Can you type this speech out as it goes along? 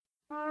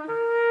For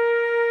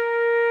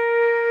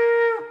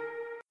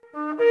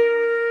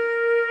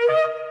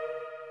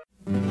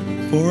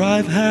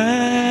I've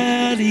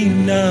had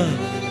enough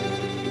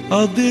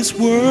of this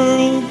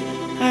world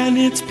and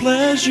its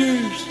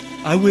pleasures.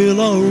 I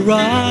will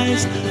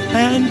arise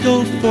and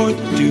go forth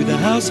to the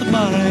house of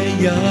my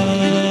Yah.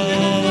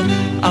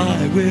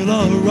 I will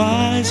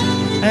arise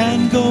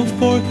and go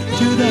forth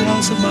to the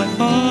house of my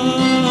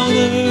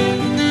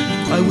Father.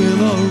 I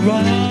will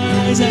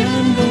arise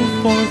and go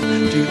forth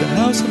to the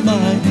house of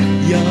my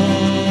Yah.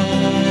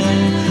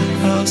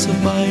 House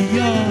of my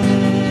Yah.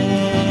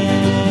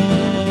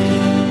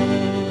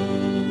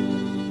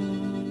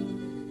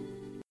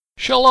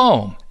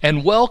 Shalom,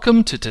 and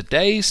welcome to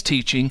today's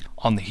teaching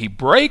on the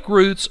Hebraic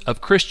roots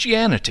of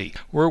Christianity,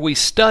 where we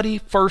study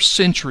first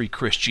century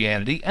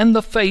Christianity and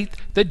the faith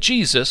that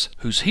Jesus,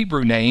 whose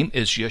Hebrew name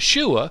is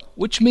Yeshua,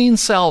 which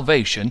means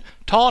salvation,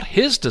 taught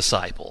his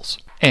disciples.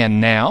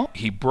 And now,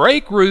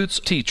 Hebraic roots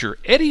teacher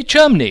Eddie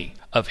Chumney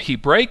of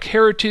Hebraic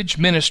Heritage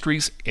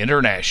Ministries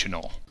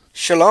International.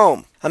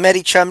 Shalom. I'm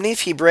Eddie Chumney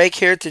of Hebraic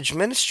Heritage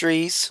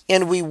Ministries,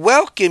 and we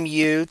welcome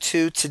you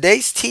to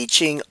today's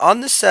teaching on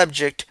the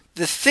subject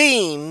the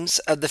themes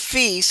of the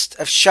Feast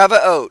of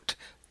Shavuot,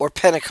 or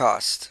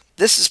Pentecost.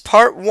 This is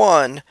part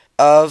 1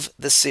 of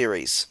the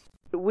series.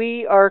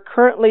 We are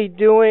currently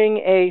doing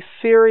a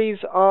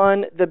series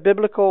on the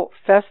biblical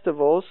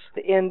festivals.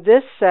 In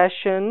this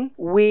session,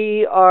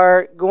 we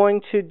are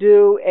going to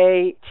do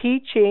a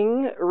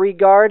teaching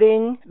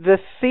regarding the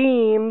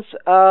themes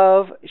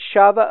of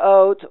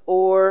Shavuot,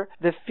 or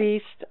the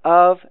Feast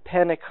of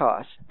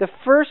Pentecost. The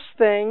first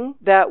thing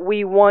that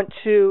we want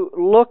to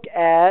look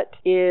at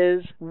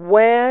is,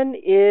 when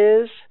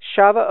is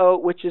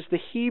Shavuot, which is the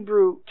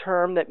Hebrew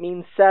term that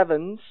means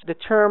sevens. The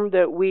term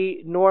that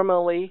we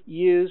normally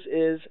use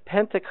is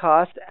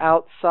Pentecost,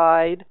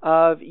 outside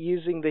of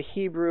using the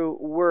Hebrew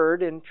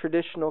word in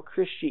traditional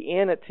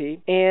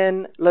Christianity.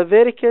 In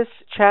Leviticus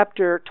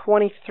chapter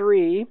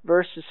 23,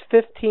 verses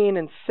 15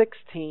 and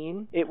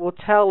 16, it will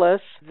tell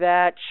us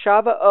that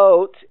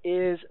Shavuot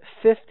is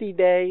 50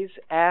 days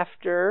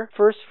after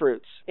first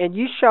fruits. And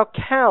you shall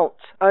count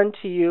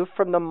unto you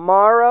from the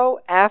morrow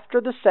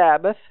after the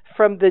Sabbath,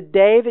 from the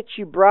day that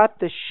you brought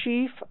the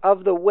sheaf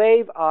of the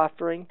wave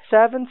offering,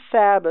 7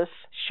 Sabbaths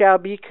shall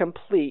be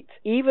complete.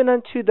 Even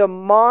unto the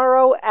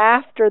morrow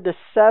after the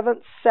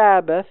 7th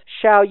Sabbath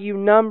shall you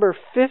number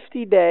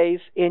 50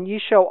 days, and you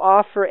shall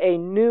offer a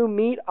new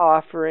meat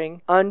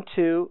offering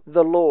unto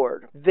the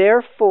Lord.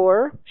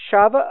 Therefore,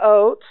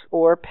 Shavuot,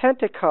 or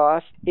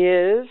Pentecost,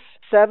 is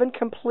 7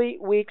 complete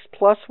weeks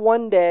plus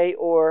 1 day,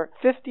 or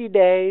 50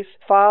 days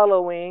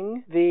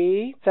following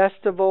the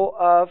festival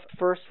of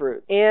first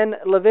fruit. In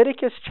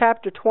Leviticus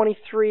chapter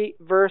 23,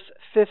 verse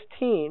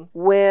 15,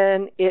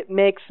 when it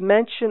makes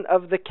mention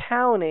of the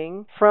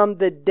counting from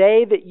the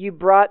day that you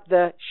brought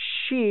the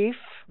sheaf,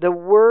 the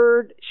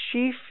word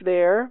sheaf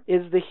there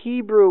is the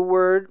Hebrew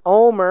word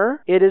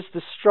omer. It is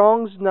the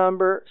Strong's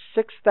number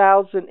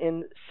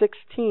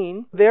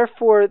 6016.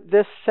 Therefore,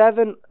 this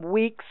 7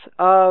 weeks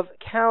of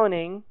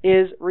counting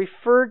is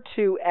referred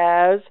to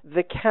as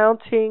the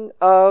counting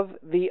of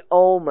the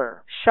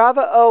omer.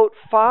 Shavuot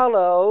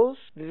follows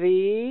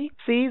the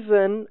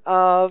season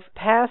of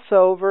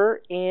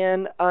Passover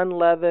and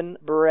unleavened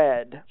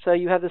bread. So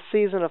you have the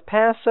season of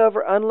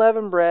Passover,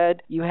 unleavened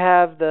bread. You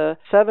have the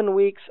 7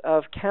 weeks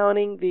of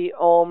counting the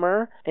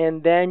omer,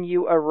 and then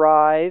you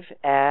arrive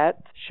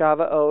at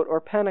Shavuot,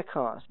 or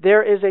Pentecost.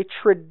 There is a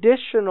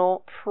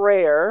traditional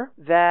prayer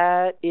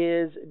that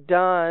is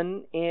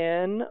done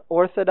in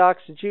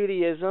Orthodox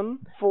Judaism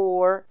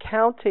for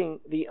counting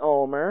the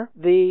omer.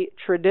 The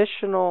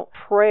traditional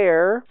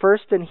prayer,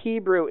 first in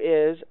Hebrew,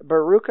 is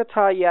Baruch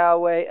atah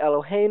Yahweh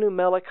Eloheinu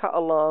melech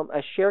ha'olam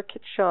asher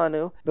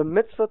kitshanu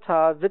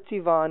b'mitzvotav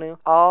v'tzivanu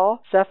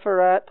al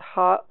seferet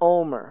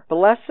ha'omer.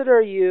 Blessed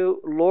are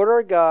you, Lord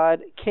our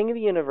God, King of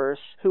the universe,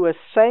 who has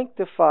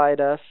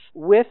sanctified us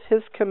with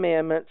his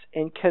commandments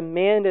and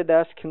commanded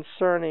us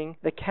concerning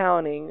the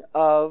counting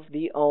of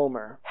the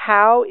omer.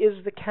 How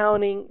is the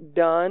counting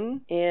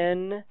done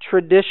in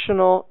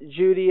traditional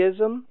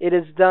Judaism? It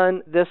is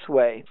done this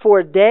way.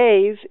 For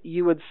days,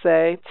 you would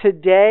say,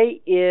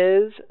 today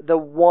is the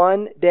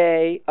 1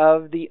 day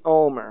of the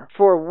omer.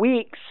 For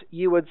weeks,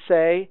 you would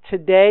say,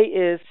 today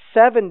is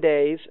 7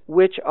 days,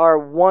 which are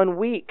 1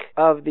 week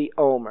of the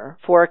omer.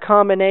 For a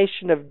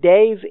combination of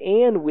days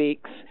and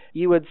weeks,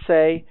 you would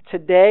say,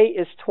 today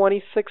is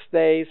 26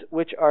 days,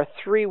 which are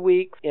 3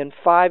 weeks and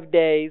 5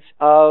 days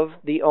of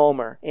the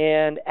omer.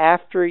 And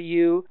after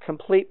you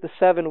complete the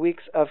 7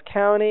 weeks of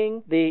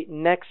counting, the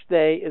next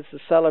day is the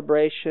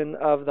celebration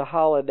of the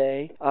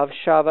holiday of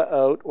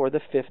Shavuot, or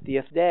the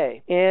 50th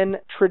day. In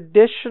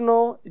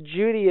traditional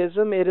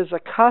Judaism, it is a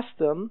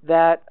custom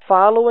that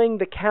following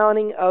the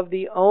counting of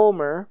the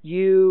omer,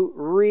 you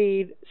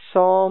read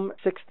Psalm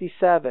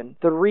 67.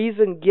 The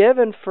reason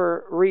given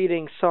for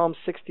reading Psalm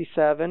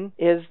 67 1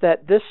 is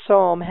that this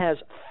psalm has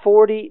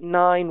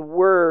 49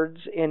 words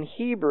in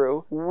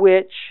Hebrew,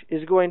 which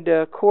is going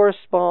to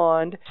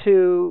correspond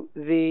to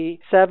the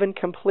 7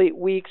 complete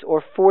weeks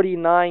or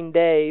 49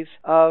 days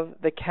of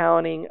the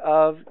counting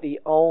of the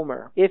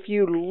Omer. If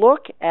you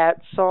look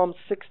at Psalm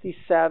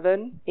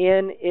 67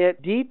 in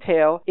its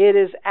detail, it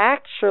is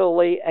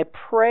actually a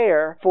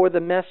prayer for the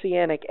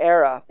Messianic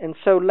era. And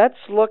so let's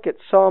look at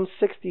Psalm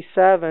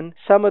 67,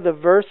 some of the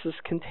verses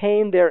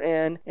contained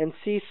therein, and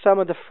see some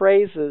of the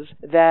phrases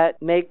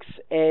that makes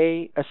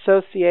a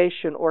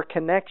association or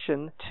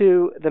connection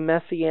to the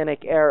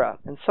Messianic era.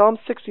 In Psalm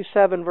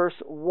 67 verse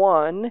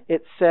 1,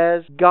 it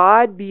says,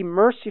 God be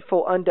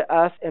merciful unto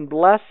us and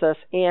bless us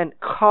and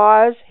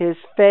cause His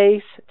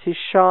face to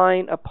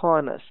shine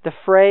upon us. The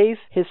phrase,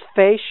 His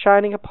face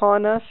shining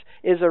upon us,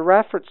 is a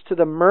reference to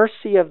the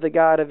mercy of the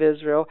God of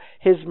Israel.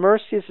 His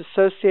mercy is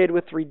associated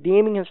with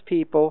redeeming His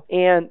people,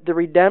 and the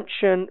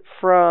redemption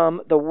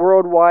from the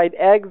worldwide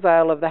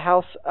exile of the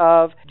house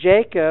of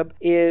Jacob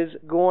is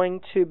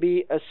going to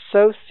be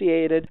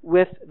associated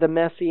with the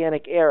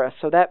Messianic era.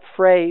 So that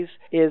phrase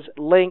is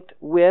linked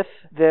with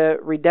the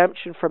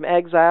redemption from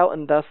exile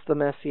and thus the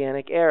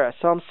Messianic era.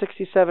 Psalm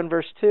 67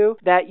 verse 2,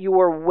 that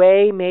your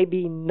way may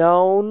be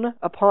known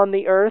upon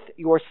the earth,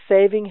 your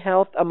saving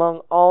health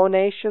among all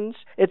nations.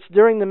 It's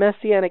during the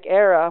Messianic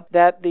era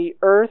that the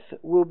earth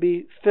will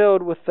be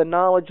filled with the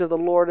knowledge of the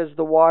Lord as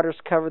the waters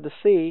cover the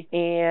sea,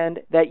 and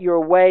that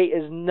your way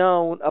is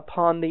known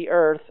upon the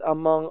earth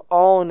among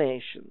all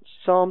nations.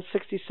 Psalm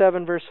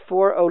 67 verse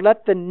 4, O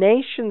let the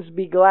nations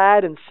be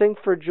glad and sing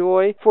for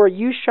joy, for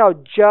you shall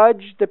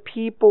judge the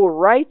people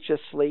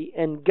righteously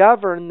and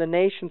govern the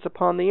nations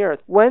upon the earth.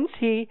 When's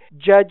He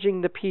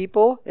judging the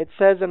people? It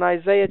says in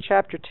Isaiah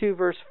chapter 2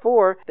 verse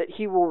 4 that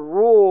He will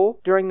rule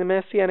during the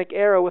Messianic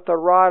era with a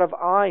rod of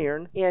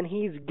iron, and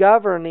He's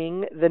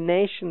governing the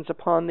nations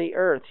upon the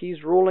earth.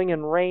 He's ruling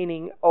and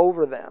reigning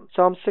over them.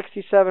 Psalm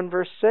 67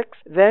 verse 6,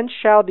 then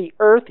shall the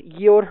earth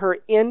yield her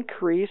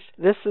increase.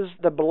 This is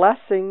the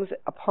blessings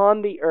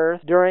upon the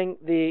earth during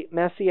the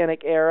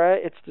Messianic era.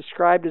 It's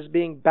described as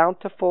being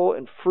bountiful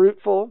and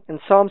fruitful. In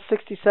Psalm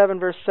 67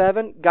 verse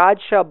 7, God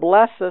shall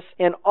bless us,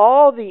 and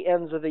all the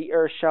ends of the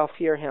earth shall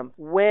fear Him.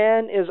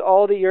 When is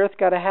all the earth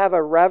got to have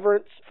a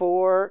reverence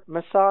for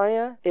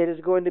Messiah? It is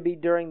going to be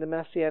during the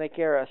Messianic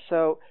era.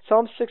 So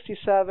Psalm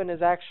 67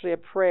 is actually a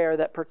prayer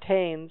that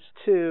pertains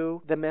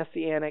to the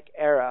Messianic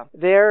era.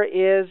 There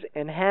is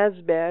and has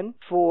been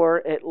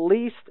for at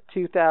least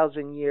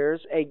 2,000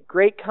 years a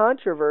great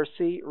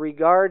controversy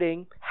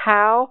regarding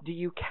how do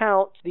you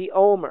count the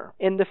Omer.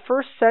 In the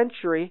first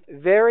century,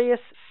 various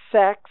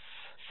sects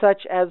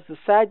such as the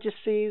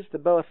Sadducees, the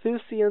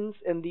Boethusians,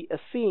 and the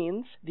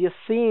Essenes. The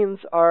Essenes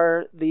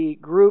are the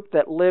group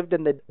that lived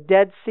in the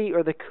Dead Sea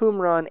or the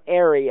Qumran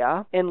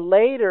area. And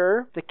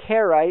later, the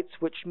Karaites,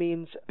 which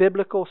means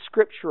biblical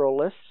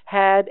scripturalists,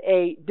 had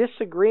a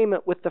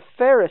disagreement with the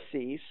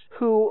Pharisees,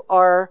 who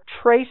are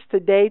traced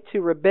today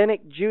to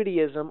Rabbinic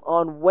Judaism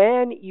on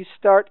when you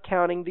start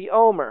counting the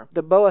Omer.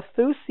 The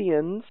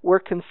Boethusians were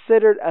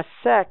considered a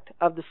sect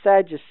of the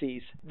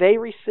Sadducees. They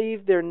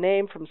received their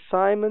name from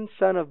Simon,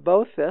 son of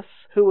Boethus,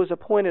 who was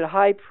appointed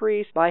high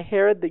priest by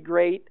Herod the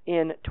Great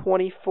in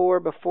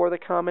 24 before the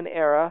Common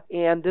Era,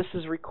 and this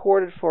is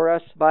recorded for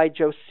us by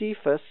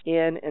Josephus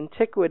in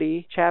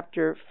Antiquity,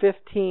 chapter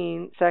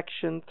 15,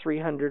 section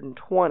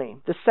 320.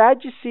 The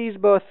Sadducees,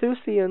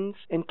 Boethusians,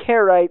 and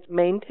Karaites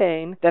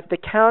maintain that the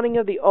counting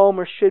of the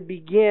Omer should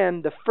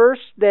begin the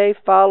first day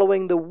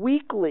following the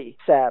weekly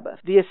Sabbath.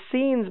 The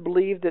Essenes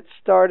believed it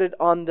started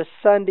on the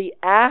Sunday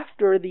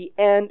after the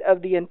end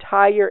of the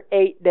entire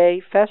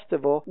 8-day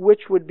festival,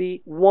 which would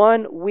be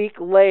 1 week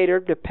later,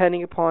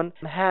 depending upon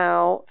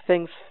how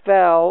things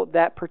fell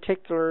that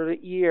particular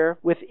year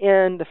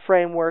within the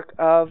framework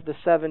of the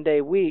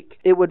 7-day week.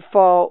 It would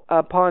fall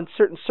upon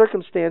certain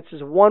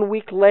circumstances 1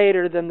 week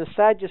later than the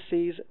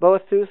Sadducees,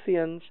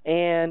 Boethusians,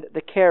 and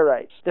the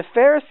Karaites. The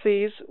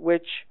Pharisees,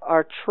 which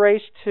are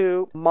traced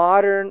to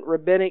modern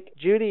Rabbinic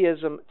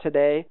Judaism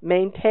today,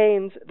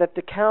 maintains that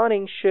the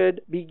counting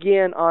should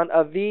begin on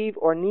Aviv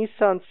or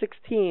Nisan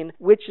 16,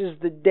 which is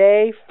the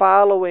day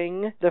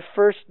following the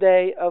first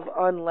day of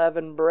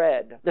unleavened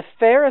bread. The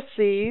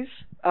Pharisees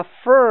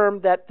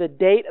affirm that the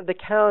date of the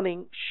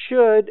counting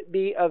should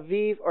be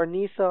Aviv or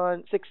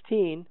Nisan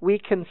 16. We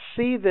can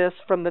see this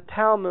from the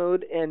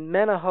Talmud in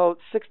Menachot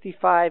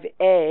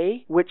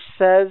 65a, which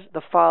says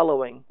the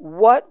following.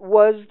 What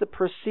was the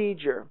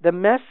procedure? The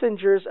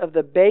messengers of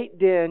the Beit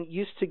Din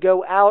used to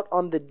go out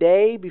on the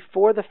day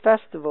before the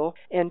festival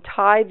and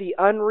tie the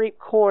unreaped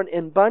corn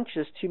in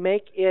bunches to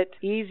make it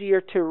easier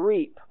to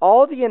reap.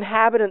 All the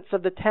inhabitants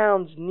of the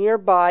towns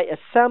nearby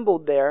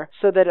assembled there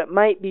so that it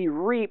might be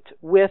reaped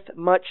with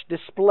much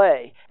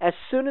display. As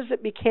soon as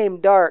it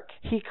became dark,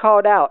 he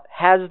called out,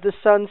 "Has the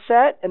sun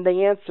set?" And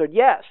they answered,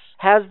 "Yes."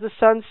 Has the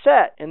sun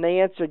set? And they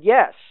answered,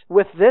 yes.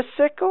 With this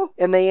sickle?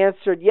 And they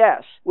answered,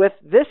 yes. With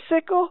this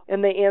sickle?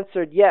 And they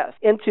answered, yes.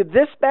 Into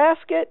this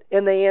basket?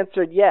 And they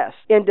answered, yes.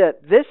 Into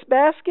this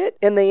basket?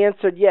 And they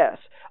answered, yes.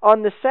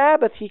 On the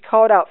Sabbath, he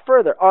called out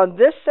further, on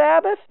this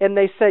Sabbath? And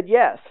they said,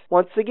 yes.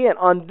 Once again,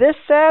 on this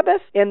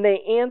Sabbath? And they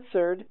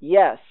answered,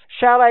 yes.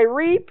 Shall I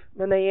reap?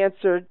 And they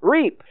answered,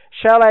 reap.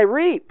 Shall I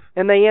reap?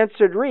 And they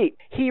answered, reap.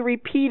 He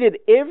repeated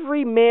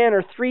every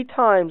manner 3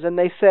 times, and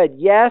they said,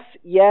 yes,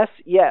 yes,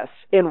 yes.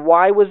 And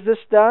why was this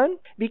done?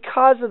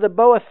 Because of the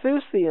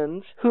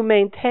Boethusians, who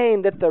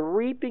maintained that the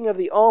reaping of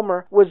the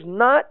Omer was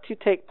not to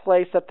take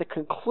place at the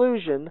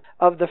conclusion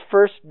of the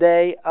first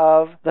day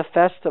of the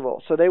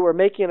festival. So they were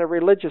making a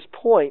religious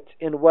point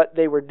in what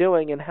they were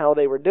doing and how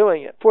they were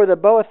doing it. For the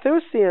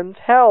Boethusians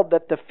held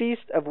that the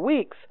Feast of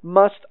Weeks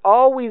must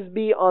always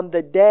be on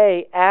the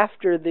day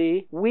after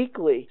the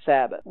weekly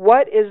Sabbath.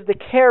 What is the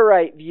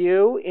Karaite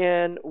view,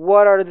 and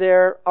what are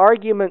their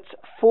arguments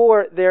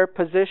for their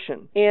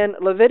position? In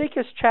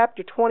Leviticus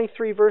chapter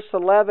 23 verse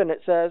 11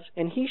 it says,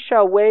 and he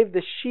shall wave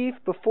the sheaf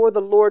before the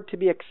Lord to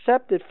be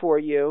accepted for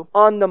you.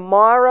 On the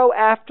morrow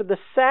after the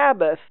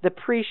Sabbath the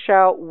priest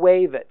shall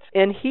wave it.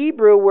 In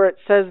Hebrew, where it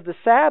says the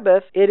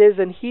Sabbath, it is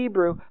in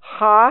Hebrew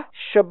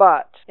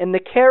ha-Shabbat. And the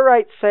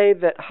Karaites say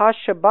that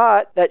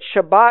ha-Shabbat, that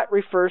Shabbat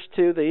refers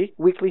to the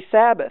weekly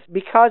Sabbath.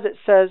 Because it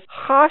says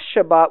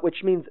ha-Shabbat,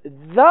 which means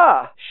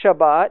the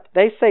Shabbat,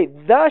 they say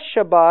the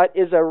Shabbat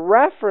is a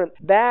reference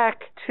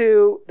back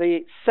to the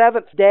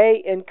 7th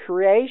day in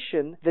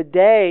creation, the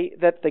day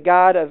that the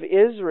God of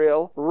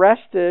Israel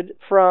rested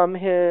from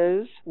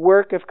his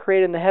work of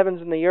creating the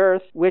heavens and the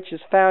earth, which is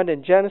found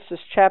in Genesis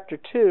chapter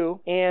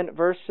 2 and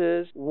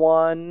verses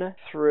 1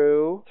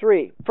 through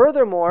 3.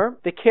 Furthermore,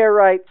 the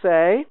Karaites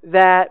say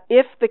that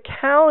if the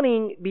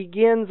counting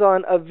begins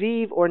on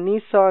Aviv or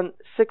Nisan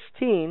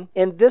 16,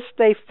 and this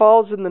day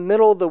falls in the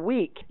middle of the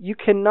week, you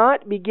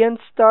cannot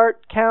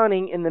start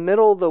counting in the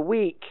middle of the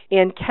week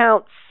and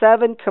count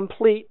 7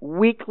 complete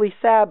weekly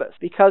Sabbaths,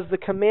 because the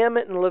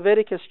commandment in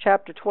Leviticus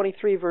chapter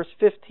 23 verse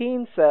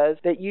 15 says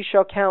that you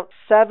shall count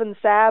 7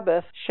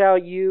 Sabbaths, shall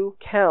you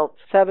count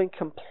 7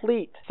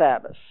 complete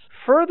Sabbaths.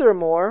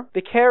 Furthermore,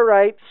 the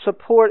Karaites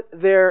support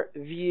their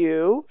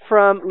view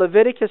from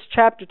Leviticus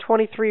chapter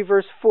 23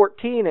 verse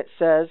 14. It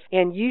says,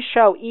 and you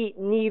shall eat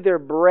neither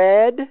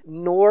bread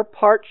nor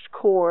parched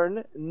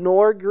corn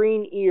nor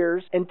green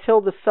ears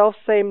until the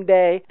selfsame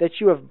day that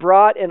you have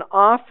brought an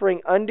offering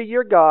unto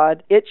your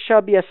God. It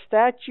shall be a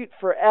statute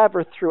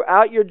forever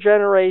throughout your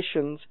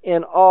generations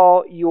in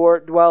all your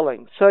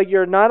dwellings. So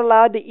you're not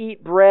allowed to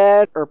eat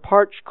bread or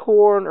parched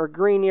corn or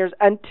green ears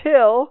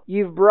until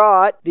you've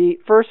brought the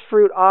first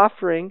fruit offering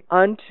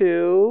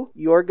unto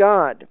your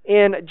God.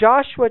 In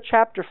Joshua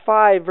chapter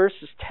 5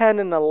 verses 10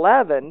 and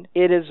 11,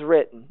 it is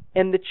written,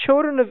 and the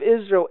children of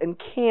Israel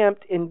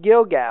encamped in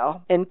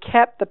Gilgal and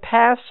kept the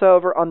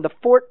Passover on the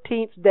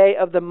 14th day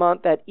of the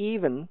month at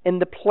even in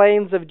the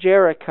plains of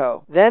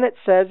Jericho. Then it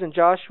says in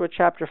Joshua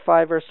chapter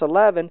 5 verse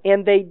 11,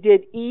 and they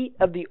did eat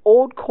of the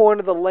old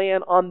corn of the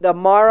land on the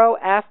morrow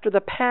after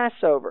the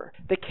Passover.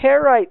 The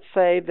Karaites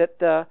say that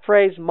the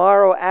phrase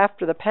morrow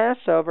after the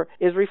Passover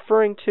is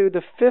referring to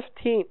the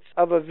 15th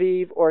of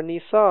Aviv or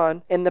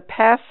Nisan, and the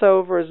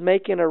Passover is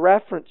making a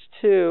reference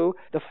to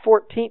the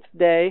 14th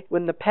day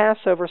when the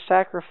Passover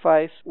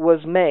sacrifice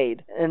was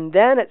made. And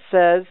then it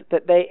says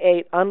that they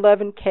ate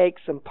unleavened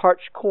cakes and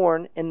parched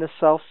corn in the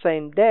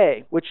selfsame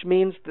day, which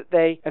means that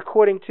they,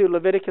 according to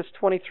Leviticus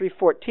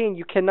 23:14,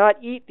 you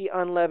cannot eat the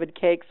unleavened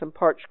cakes and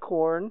parched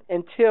corn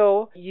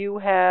until you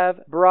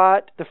have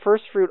brought the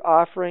first fruit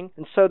offering.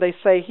 And so they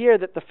say here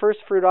that the first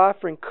fruit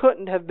offering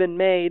couldn't have been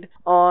made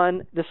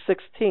on the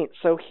 16th.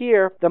 So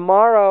here, the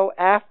morrow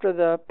after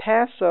the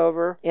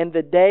Passover and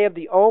the day of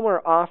the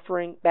Omer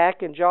offering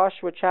back in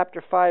Joshua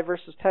chapter 5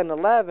 verses 10 and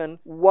 11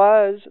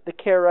 was, the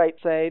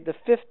Karaites say, the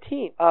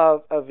 15th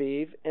of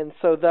Aviv, and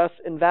so thus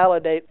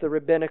invalidates the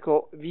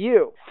rabbinical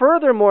view.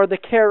 Furthermore, the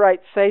Karaites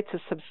say, to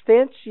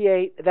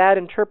substantiate that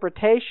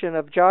interpretation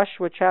of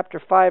Joshua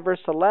chapter 5 verse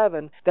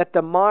 11, that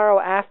the morrow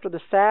after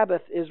the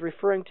Sabbath is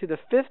referring to the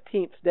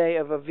 15th day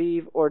of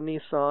Aviv or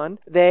Nisan,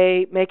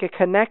 they make a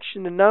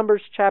connection to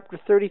Numbers chapter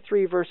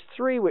 33 verse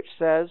 3, which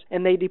says,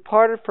 and they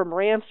departed from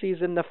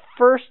Ramses in the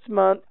first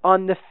month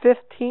on the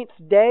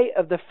 15th day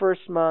of the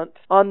first month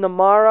on the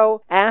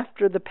morrow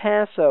after the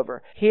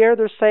Passover. Here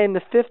they're saying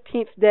the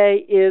 15th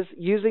day is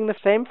using the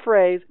same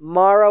phrase,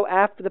 morrow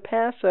after the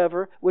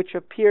Passover, which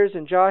appears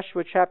in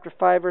Joshua chapter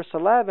 5 verse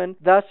 11,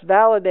 thus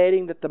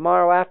validating that the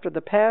morrow after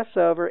the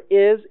Passover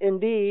is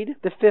indeed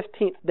the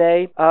 15th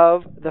day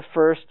of the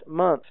first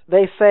month.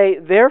 They say,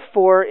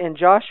 therefore, in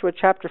Joshua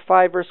chapter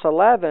 5 verse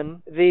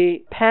 11, the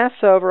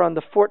Passover on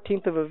the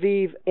 14th of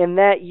Aviv in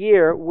that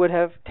year would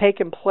have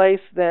taken place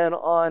then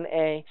on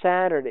a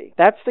Saturday.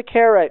 That's the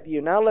Karaite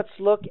view. Now let's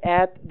look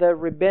at the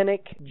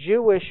rabbinic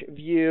Jewish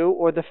view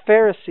or the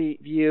Pharisee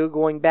view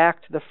going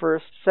back to the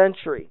 1st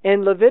century.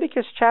 In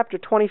Leviticus chapter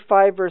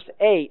 25 verse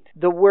 8,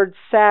 the word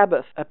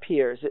Sabbath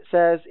appears. It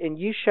says, "And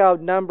you shall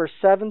number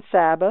 7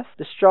 Sabbaths."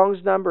 The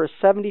Strong's number is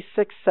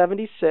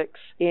 7676,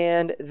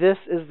 and this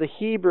is the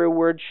Hebrew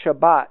word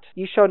Shabbat.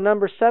 "You shall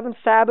number 7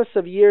 Sabbaths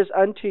of years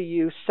unto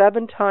you,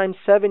 7 times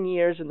 7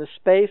 years, in the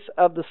space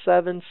of the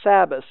 7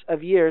 Sabbaths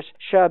of years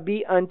shall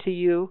be unto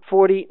you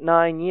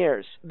 49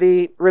 years.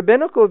 The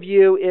rabbinical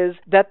view is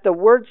that the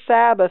word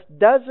Sabbath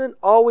doesn't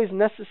always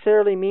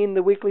necessarily mean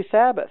the weekly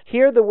Sabbath.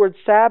 Here the word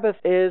Sabbath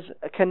is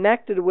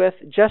connected with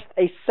just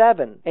a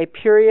 7, a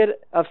period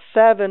of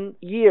 7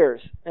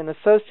 years, an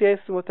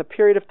association with a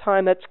period of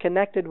time that's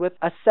connected with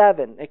a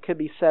 7. It could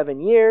be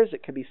 7 years,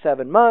 it could be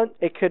 7 months,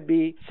 it could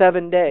be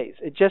 7 days.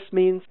 It just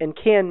means and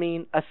can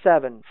mean a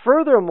 7.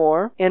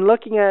 Furthermore, in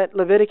looking at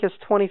Leviticus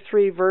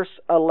 23 verse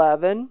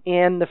 11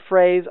 and the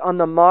phrase, "On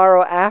the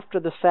morrow after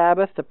the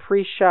Sabbath, the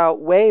priest shall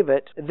wave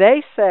it,"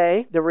 they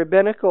say, the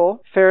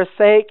rabbinical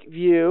Pharisaic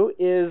view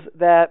is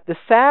that the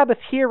Sabbath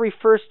here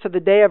refers to the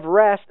day of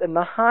rest and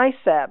the high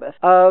Sabbath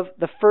of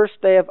the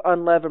first day of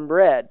unleavened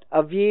bread.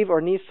 Aviv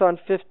or Nisan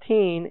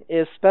 15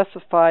 is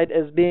specified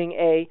as being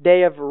a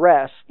day of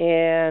rest,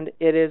 and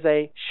it is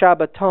a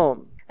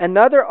Shabbaton.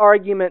 Another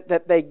argument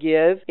that they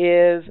give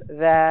is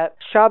that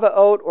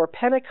Shavuot or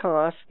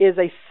Pentecost is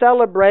a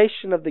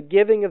celebration of the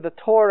giving of the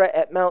Torah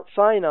at Mount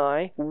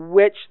Sinai,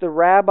 which the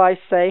rabbis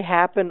say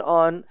happened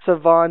on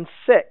Sivan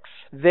 6.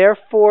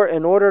 Therefore,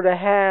 in order to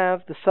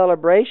have the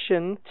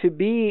celebration to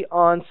be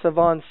on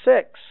Sivan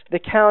 6, the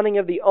counting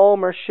of the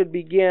Omer should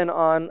begin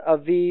on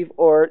Aviv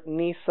or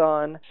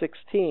Nisan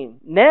 16.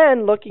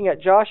 Then, looking at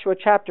Joshua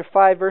chapter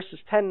 5 verses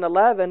 10 and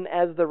 11,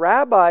 as the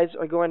rabbis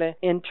are going to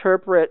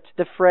interpret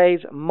the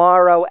phrase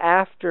morrow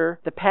after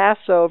the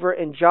Passover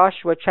in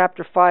Joshua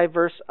chapter 5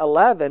 verse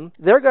 11,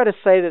 they're going to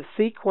say that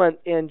sequence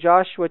in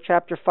Joshua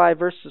chapter 5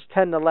 verses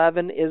 10 and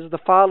 11 is the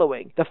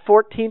following. The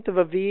 14th of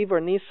Aviv or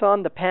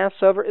Nisan, the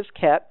Passover is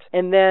kept,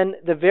 and then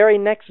the very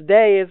next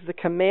day is the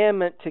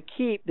commandment to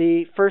keep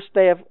the first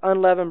day of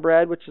unleavened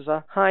bread, which is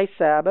a high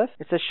Sabbath.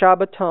 It's a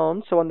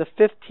Shabbaton, so on the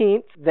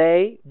 15th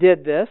they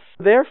did this.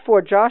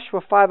 Therefore,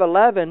 Joshua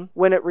 5:11,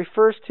 when it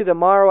refers to the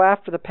morrow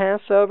after the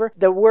Passover,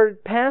 the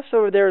word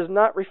Passover there is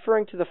not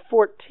referring to the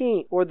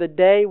 14th or the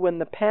day when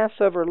the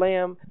Passover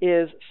lamb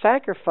is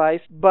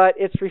sacrificed, but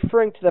it's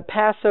referring to the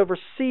Passover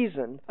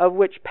season, of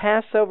which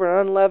Passover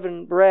and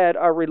unleavened bread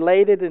are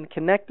related and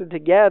connected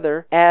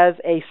together as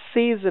a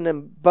season,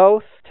 and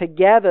both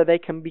together they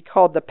can be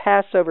called the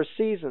Passover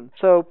season.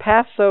 So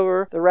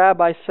Passover, the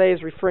rabbis say,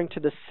 is referring to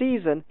the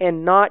season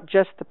and not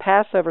just the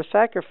Passover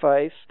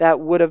sacrifice that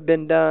would have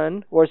been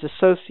done or is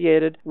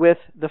associated with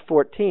the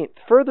 14th.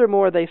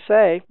 Furthermore, they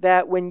say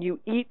that when you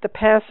eat the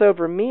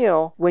Passover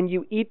meal, when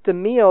you eat the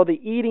meal,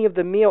 the eating of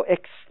the meal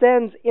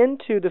extends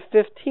into the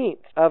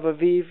 15th of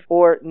Aviv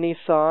or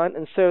Nisan,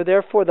 and so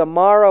therefore the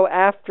morrow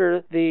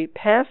after the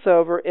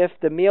Passover, if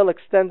the meal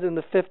extends in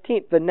the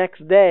 15th, the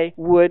next day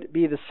would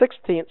be the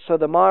 16th, so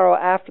the morrow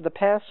after the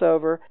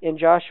Passover in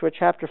Joshua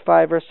chapter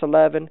 5 verse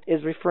 11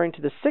 is referring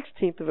to the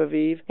 16th of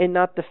Aviv and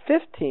not the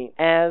 15th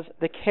as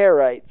the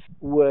Karaites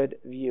would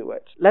view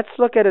it. Let's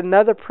look at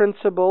another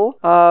principle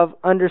of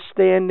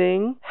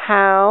understanding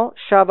how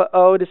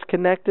Shavuot is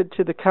connected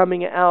to the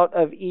coming out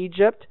of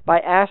Egypt by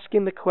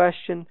asking the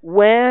question,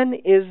 when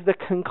is the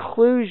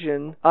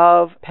conclusion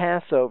of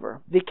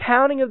Passover? The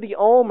counting of the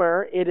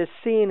Omer, it is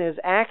seen as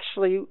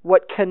actually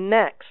what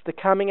connects the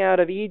coming out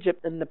of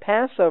Egypt and the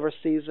Passover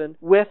season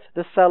with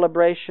the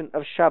celebration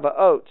of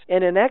Shavuot.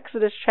 And in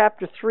Exodus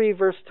chapter 3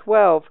 verse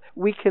 12,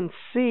 we can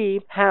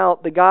see how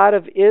the God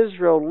of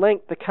Israel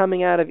linked the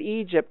coming out of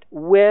Egypt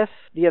with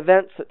the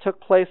events that took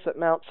place at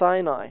Mount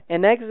Sinai.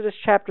 In Exodus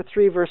chapter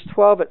 3 verse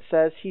 12 it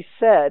says, "He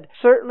said,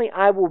 Certainly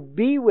I will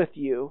be with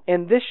you,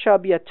 and this shall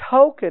be a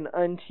token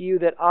unto you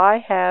that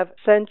I have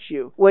sent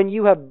you. When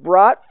you have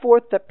brought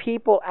forth the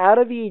people out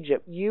of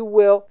Egypt, you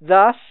will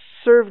thus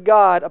serve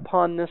God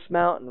upon this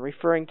mountain,"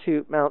 referring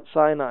to Mount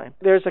Sinai.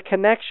 There's a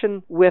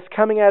connection with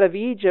coming out of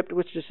Egypt,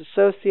 which is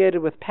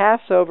associated with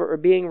Passover or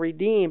being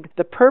redeemed.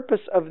 The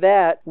purpose of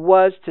that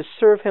was to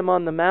serve Him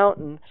on the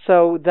mountain,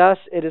 so thus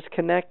it is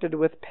connected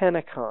with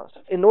Pentecost.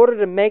 In order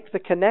to make the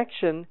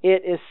connection,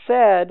 it is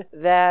said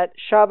that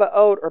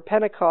Shavuot or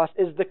Pentecost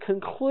is the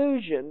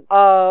conclusion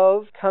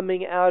of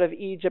coming out of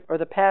Egypt or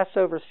the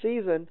Passover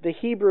season. The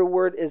Hebrew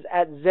word is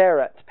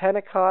Atzeret.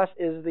 Pentecost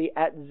is the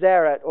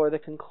Atzeret or the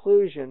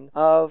conclusion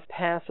of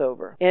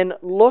Passover. In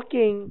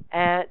looking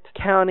at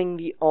counting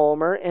the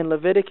Omer in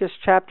Leviticus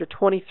chapter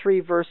 23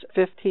 verse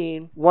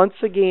 15, once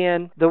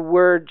again the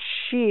word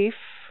sheaf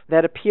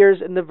that appears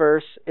in the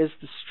verse is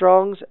the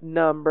Strong's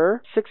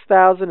number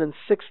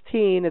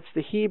 6016. It's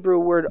the Hebrew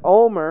word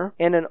omer,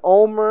 and an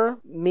omer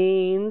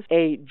means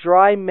a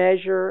dry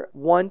measure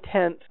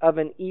 1/10 of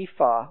an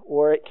ephah,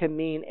 or it can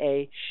mean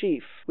a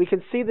sheaf. We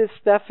can see this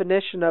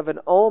definition of an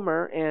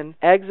omer in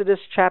Exodus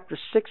chapter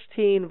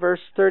 16,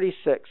 verse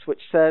 36,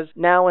 which says,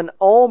 "Now an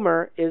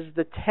omer is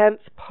the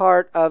 10th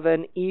part of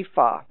an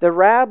ephah." The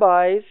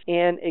rabbis,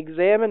 in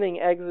examining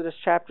Exodus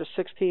chapter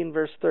 16,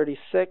 verse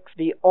 36,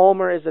 the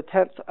omer is a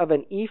 10th of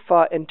an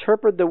ephah,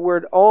 interpret the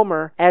word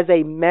omer as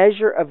a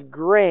measure of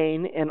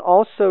grain, and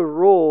also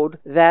ruled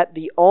that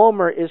the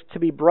omer is to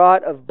be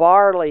brought of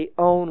barley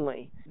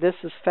only. This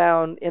is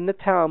found in the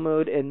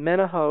Talmud in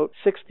Menachot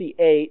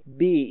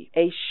 68b.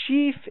 A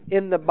sheaf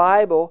in the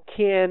Bible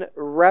can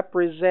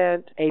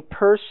represent a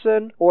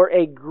person or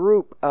a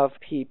group of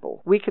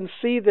people. We can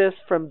see this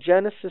from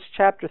Genesis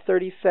chapter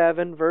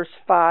 37, verse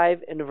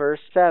 5 and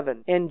verse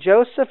 7. "And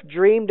Joseph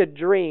dreamed a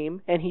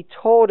dream, and he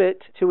told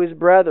it to his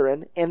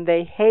brethren, and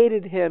they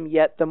hated him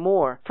yet the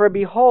more. For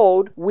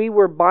behold, we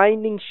were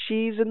binding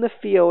sheaves in the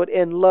field,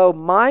 and lo,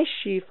 my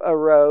sheaf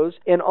arose,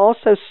 and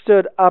also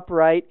stood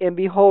upright, and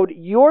behold,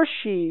 your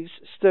sheaves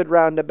stood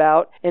round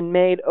about, and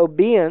made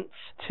obeisance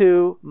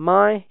to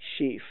my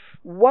sheaf."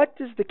 What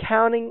does the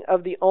counting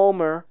of the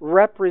omer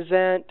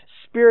represent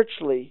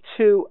spiritually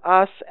to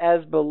us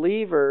as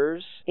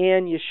believers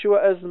and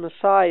Yeshua as the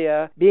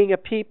Messiah, being a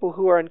people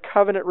who are in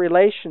covenant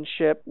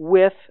relationship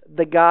with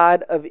the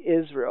God of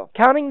Israel?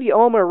 Counting the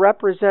omer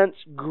represents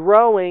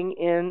growing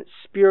in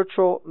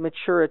spiritual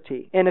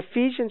maturity. In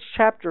Ephesians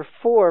chapter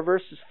 4,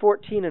 verses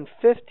 14 and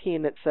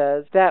 15, it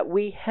says that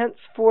we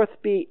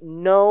henceforth be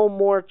no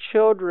more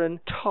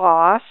children,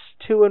 tossed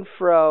to and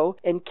fro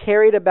and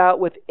carried about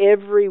with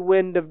every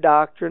wind of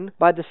doctrine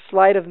by the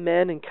sleight of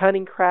men and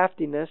cunning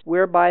craftiness,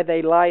 whereby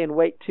they lie in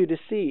wait to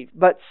deceive.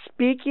 But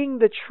speaking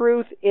the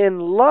truth in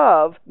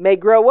love may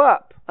grow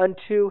up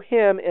unto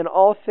him in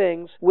all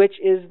things, which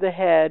is the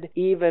head,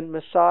 even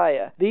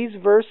Messiah. These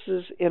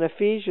verses in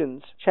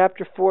Ephesians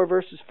chapter 4,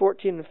 verses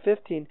 14 and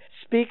 15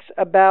 speaks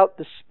about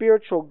the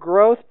spiritual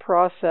growth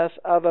process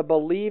of a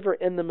believer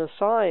in the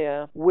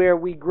Messiah, where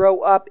we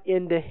grow up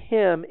into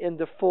him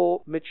into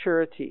full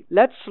maturity.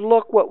 Let's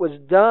look what was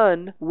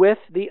done with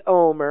the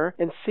omer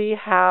and see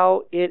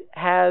how it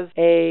has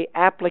a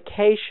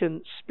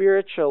application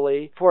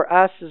spiritually for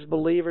us as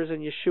believers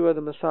in Yeshua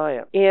the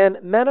Messiah. In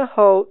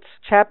Menachot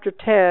chapter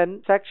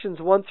 10,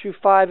 sections 1 through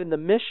 5 in the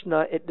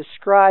Mishnah, it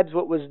describes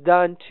what was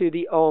done to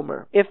the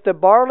omer. If the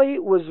barley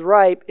was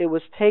ripe, it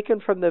was taken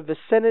from the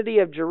vicinity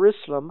of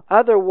Jerusalem.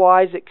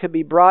 Otherwise, it could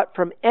be brought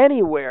from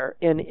anywhere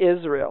in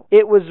Israel.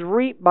 It was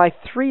reaped by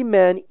 3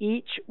 men,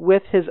 each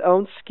with his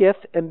own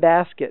scythe and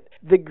basket.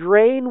 The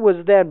grain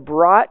was then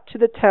brought to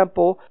the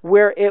temple,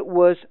 where it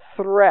was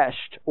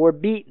threshed or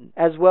beaten,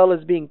 as well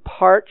as being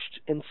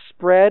parched and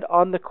spread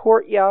on the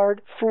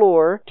courtyard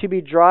floor to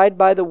be dried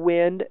by the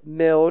wind,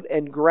 milled,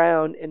 and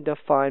ground into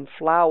fine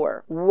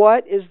flour.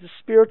 What is the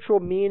spiritual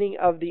meaning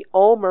of the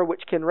omer,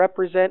 which can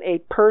represent a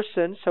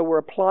person? So we're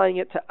applying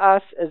it to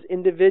us as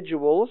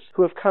individuals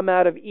who have come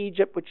out of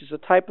Egypt, which is a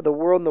type of the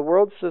world and the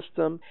world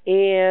system,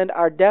 and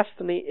our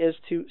destiny is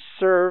to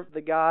serve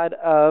the God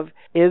of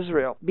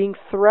Israel. Being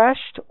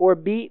threshed or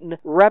beaten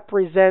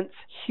represents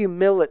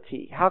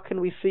humility. How can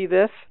we see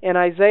this? In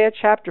Isaiah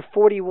chapter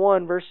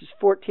 41, verses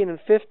 14 and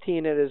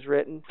 15, it is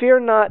written,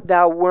 "Fear not,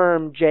 thou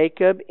worm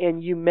Jacob,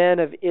 and you men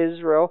of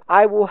Israel.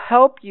 I will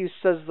help you,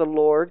 says the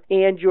Lord,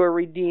 and your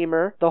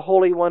Redeemer, the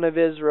Holy One of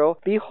Israel.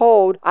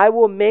 Behold, I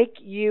will make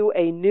you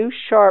a new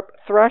sharp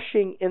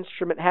threshing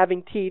instrument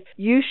having teeth.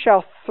 You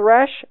shall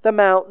thresh the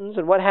mountains,"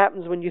 and what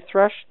happens when you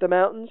thresh the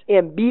mountains?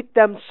 "And beat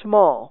them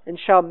small, and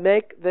shall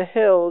make the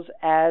hills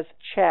as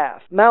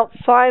chaff." Mount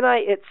Sinai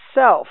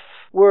itself,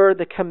 where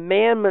the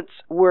commandments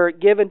were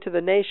given to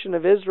the nation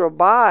of Israel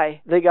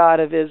by the God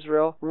of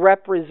Israel,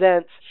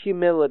 represents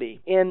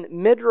humility. In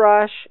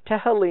Midrash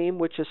Tehillim,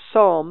 which is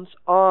Psalms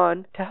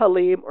on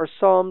Tehillim, or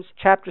Psalms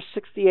chapter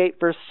 68,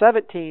 verse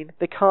 17,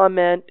 the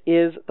comment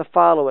is the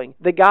following: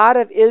 "The God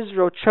of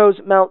Israel chose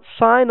Mount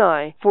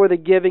Sinai for the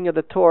giving of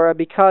the Torah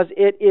because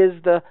it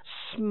is the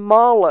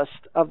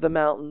smallest of the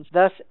mountains,"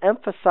 thus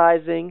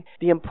emphasizing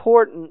the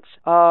importance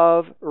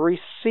of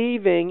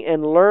receiving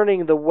and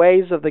learning the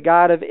ways of the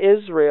God of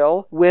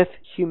Israel with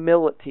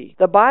humility.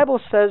 The Bible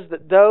says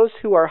that those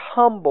who are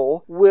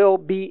humble will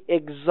be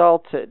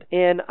exalted.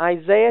 In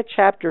Isaiah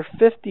chapter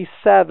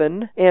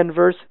 57 and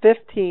verse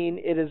 15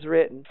 it is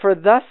written, "For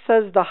thus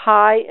says the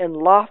high and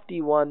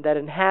lofty one that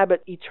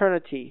inhabit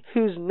eternity,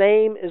 whose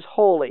name is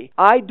holy.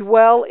 I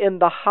dwell in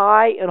the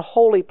high and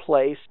holy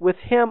place, with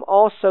him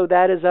also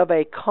that is of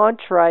a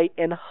contrite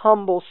and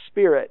humble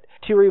spirit,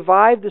 to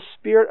revive the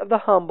spirit of the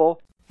humble."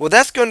 Well,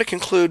 that's going to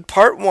conclude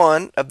part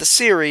 1 of the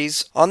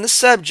series on the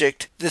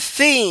subject, the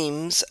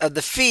themes of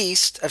the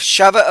Feast of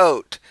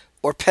Shavuot,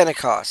 or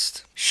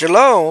Pentecost.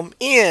 Shalom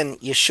in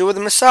Yeshua the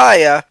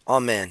Messiah.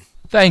 Amen.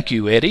 Thank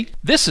you, Eddie.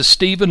 This is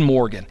Stephen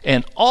Morgan,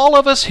 and all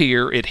of us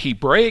here at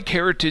Hebraic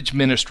Heritage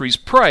Ministries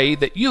pray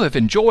that you have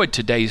enjoyed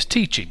today's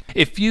teaching.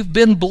 If you've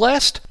been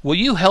blessed, will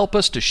you help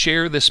us to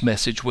share this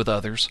message with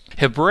others?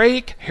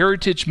 Hebraic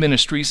Heritage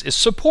Ministries is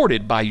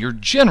supported by your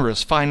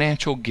generous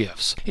financial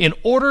gifts. In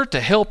order to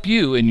help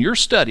you in your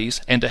studies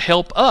and to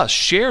help us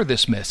share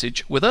this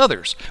message with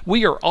others,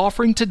 we are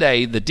offering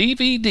today the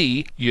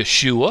DVD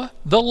Yeshua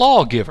the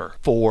Lawgiver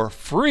for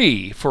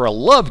free for a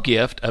love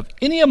gift of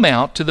any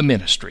amount to the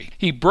ministry.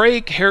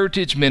 Hebraic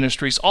Heritage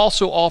Ministries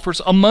also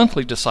offers a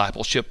monthly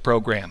discipleship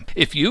program.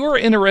 If you are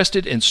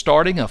interested in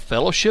starting a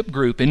fellowship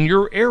group in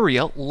your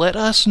area, let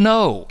us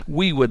know.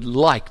 We would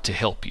like to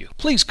help you.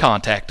 Please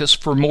contact us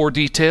for more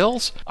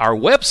details. Our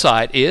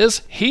website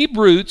is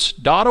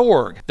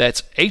Hebroots.org.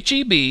 That's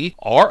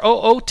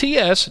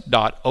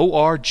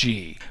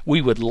Hebroots.org.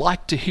 We would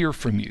like to hear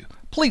from you.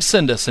 Please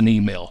send us an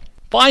email.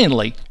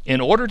 Finally, in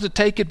order to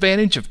take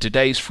advantage of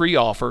today's free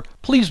offer,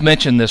 please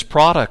mention this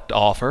product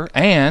offer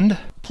and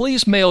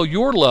please mail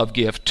your love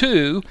gift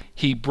to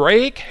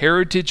Hebraic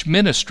Heritage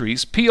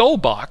Ministries, P.O.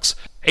 Box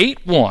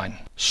 81,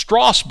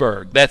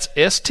 Strasburg, that's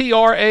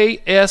Strasburg,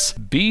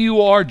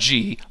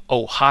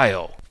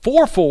 Ohio,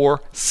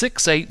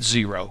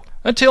 44680.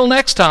 Until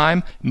next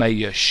time, may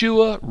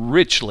Yeshua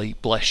richly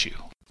bless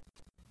you.